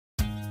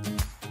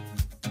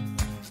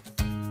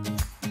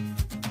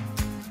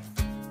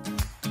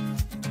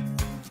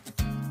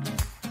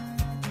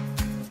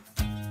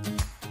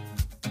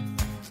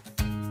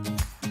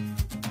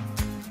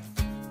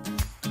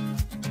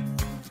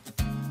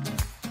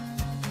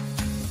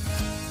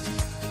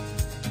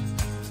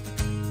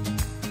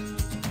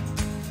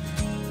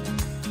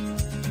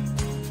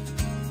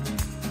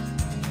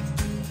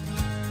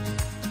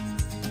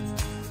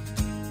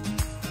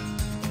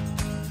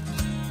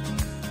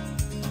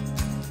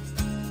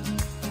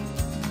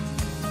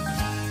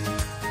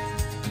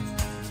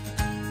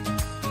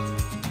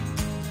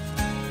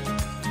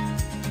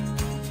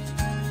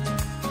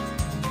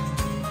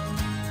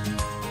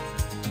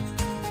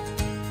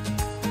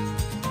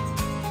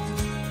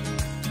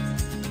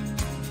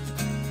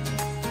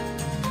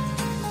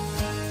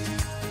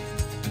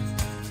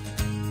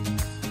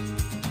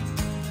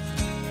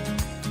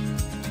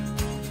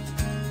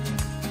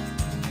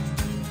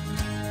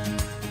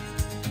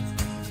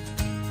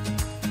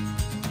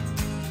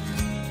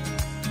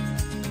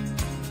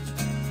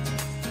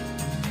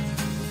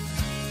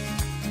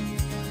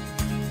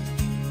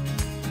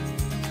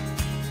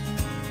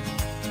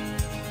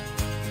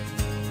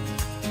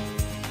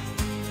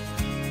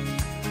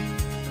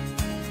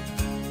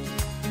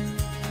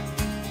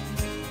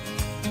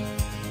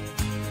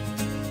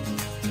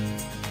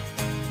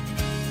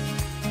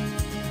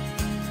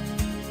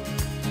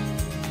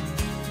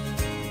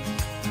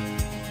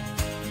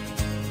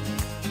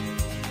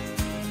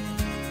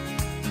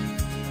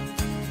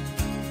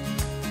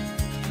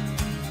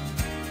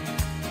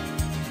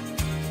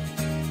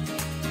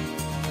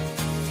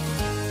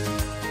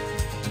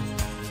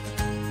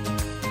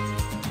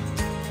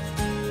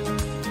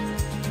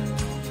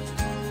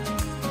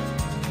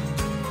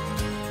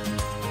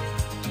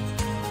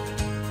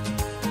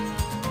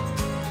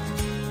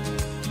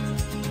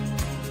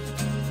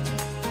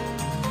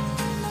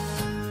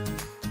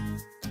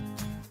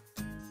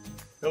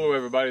Hello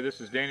everybody,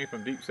 this is Danny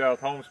from Deep South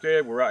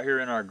Homestead. We're out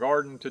here in our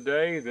garden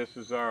today. This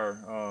is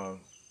our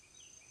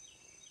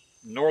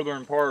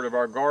northern part of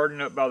our garden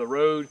up by the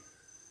road.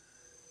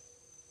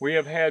 We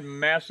have had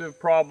massive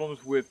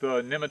problems with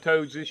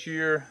nematodes this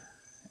year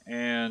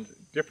and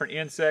different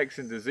insects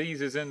and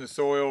diseases in the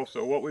soil.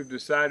 So what we've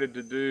decided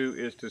to do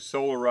is to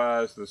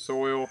solarize the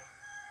soil.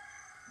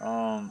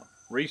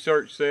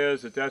 Research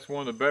says that that's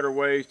one of the better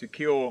ways to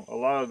kill a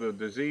lot of the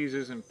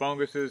diseases and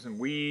funguses and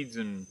weeds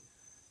and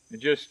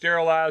just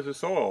sterilize the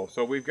soil.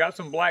 So we've got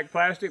some black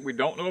plastic. We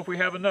don't know if we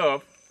have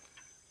enough,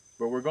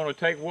 but we're going to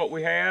take what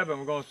we have and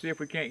we're going to see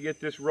if we can't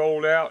get this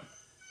rolled out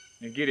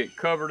and get it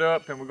covered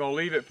up, and we're going to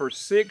leave it for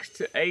 6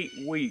 to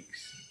 8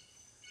 weeks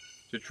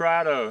to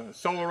try to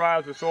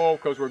solarize the soil,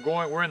 because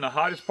we're in the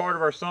hottest part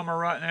of our summer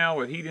right now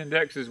with heat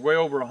indexes way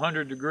over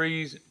 100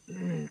 degrees.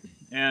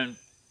 And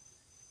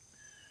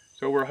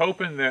so we're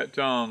hoping that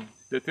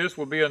that this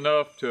will be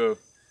enough to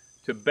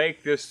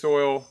bake this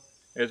soil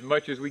as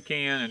much as we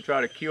can and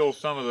try to kill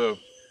some of the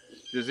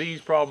disease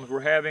problems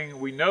we're having.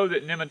 We know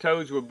that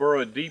nematodes will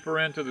burrow deeper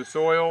into the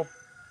soil,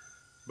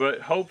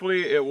 but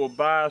hopefully it will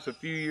buy us a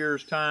few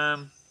years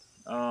time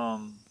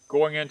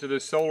going into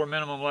this solar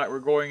minimum like we're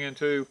going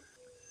into.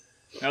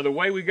 Now the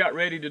way we got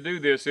ready to do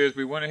this is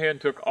we went ahead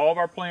and took all of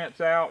our plants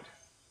out.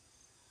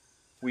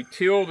 We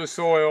tilled the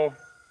soil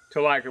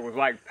to like it was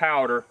like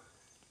powder.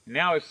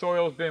 Now the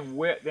soil's been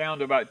wet down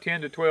to about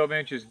 10 to 12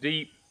 inches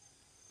deep,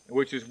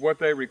 which is what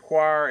they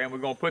require, and we're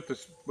going to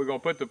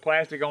put the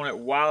plastic on it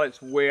while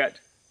it's wet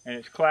and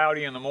it's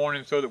cloudy in the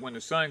morning, so that when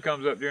the sun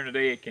comes up during the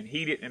day it can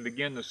heat it and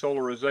begin the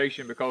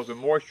solarization, because the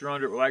moisture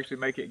under it will actually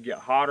make it get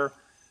hotter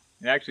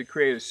and actually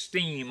create a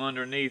steam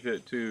underneath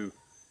it to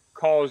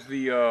cause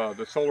the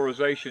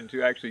solarization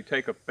to actually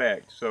take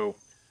effect. So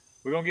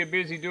we're going to get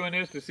busy doing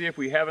this to see if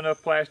we have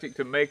enough plastic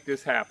to make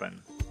this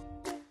happen.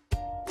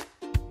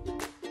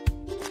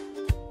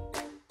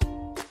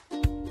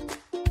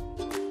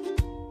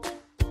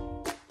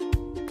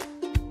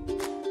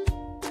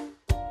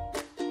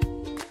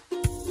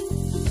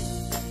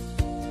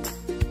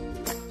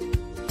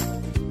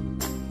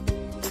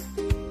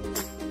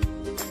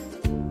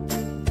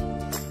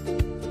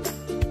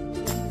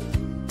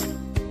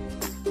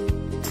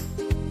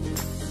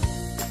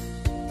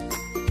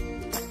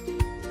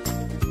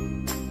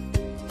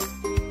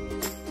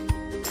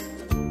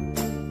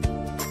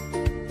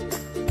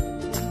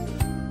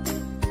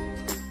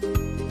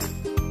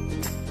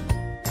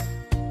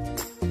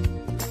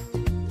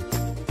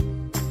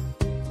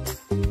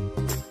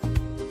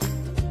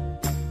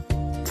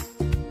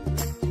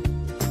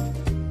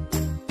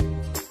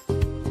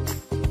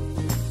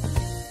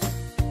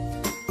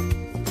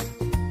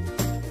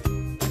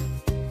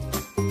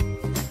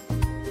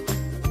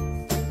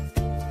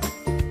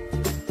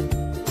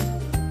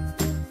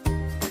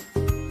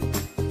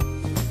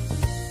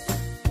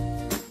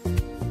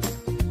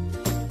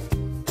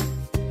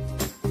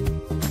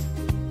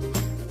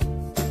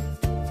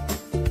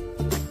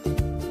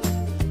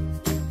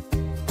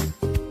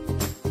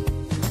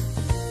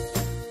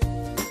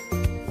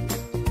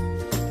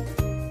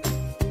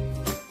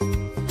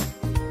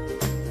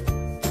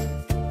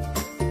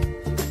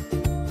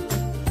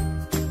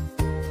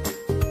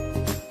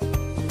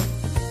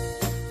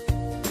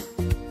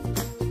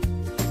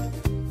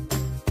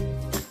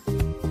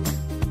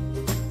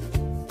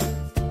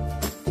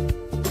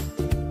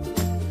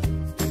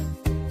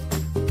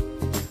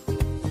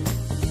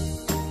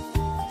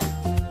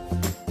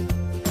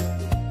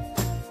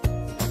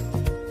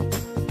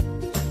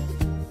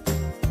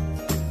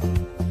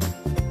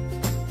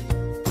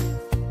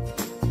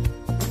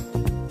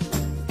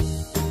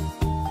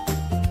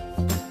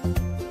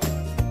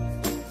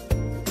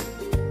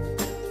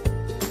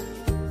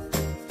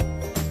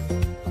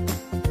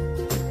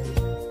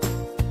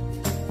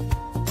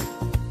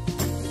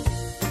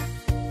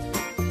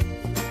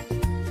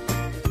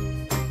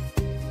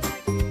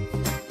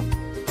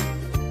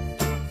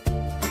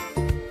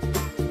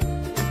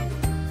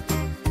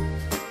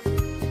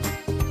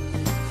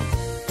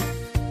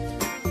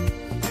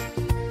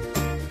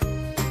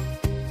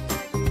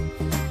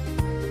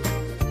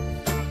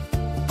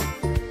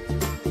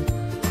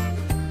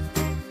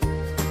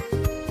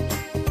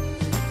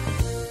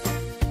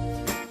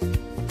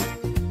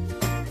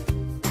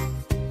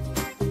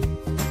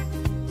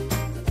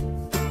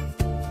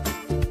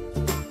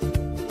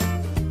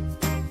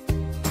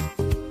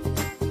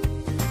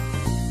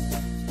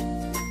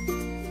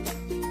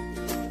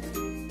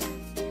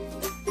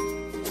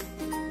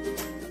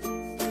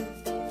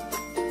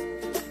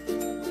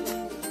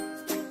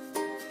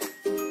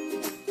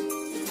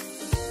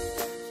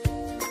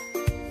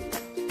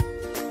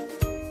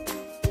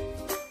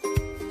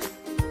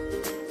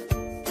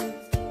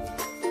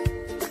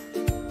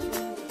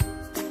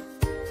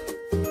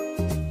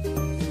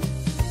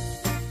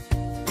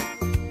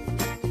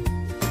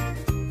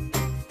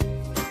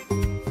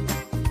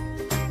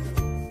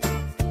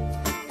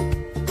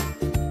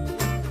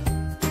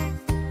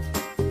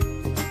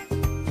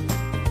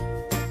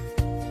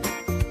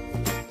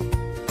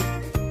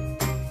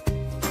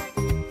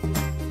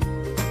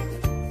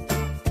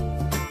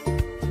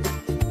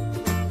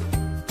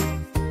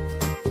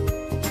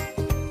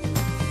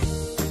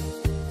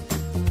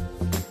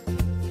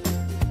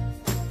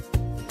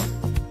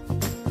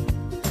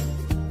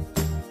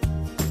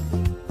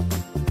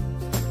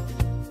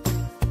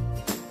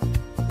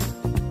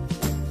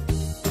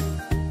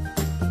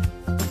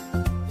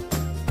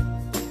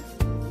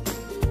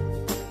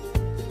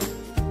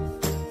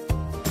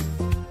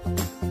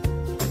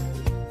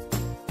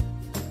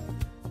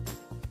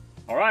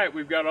 Alright,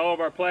 we've got all of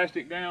our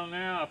plastic down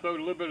now. I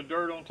throwed a little bit of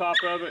dirt on top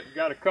of it.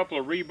 Got a couple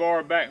of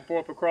rebar back and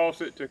forth across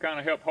it to kind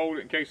of help hold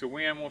it in case the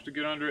wind wants to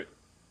get under it.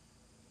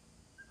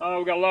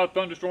 We've got a lot of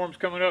thunderstorms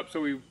coming up, so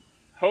we're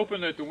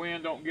hoping that the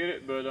wind don't get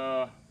it, but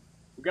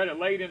we got it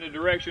laid in the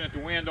direction that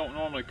the wind don't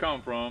normally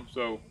come from,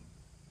 so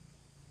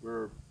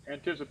we're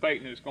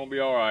anticipating it's going to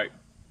be alright.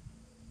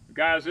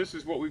 Guys, this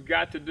is what we've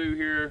got to do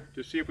here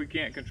to see if we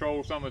can't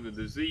control some of the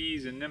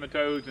disease and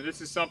nematodes, and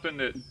this is something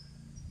that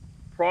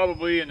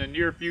probably in the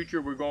near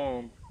future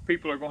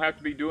people are going to have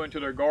to be doing to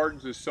their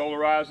gardens, is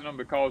solarizing them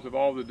because of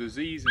all the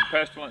disease and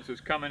pestilence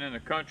that's coming in the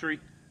country.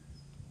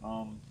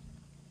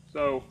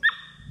 So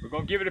we're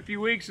going to give it a few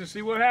weeks and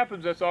see what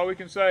happens. That's all we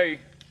can say,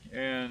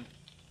 and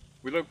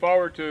we look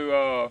forward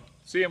to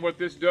seeing what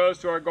this does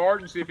to our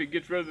garden, see if it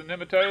gets rid of the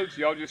nematodes.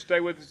 Y'all just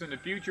stay with us in the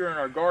future in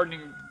our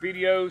gardening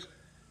videos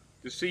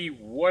to see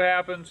what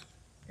happens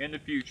in the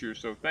future.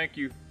 So thank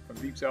you from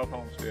Deep South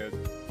Homestead.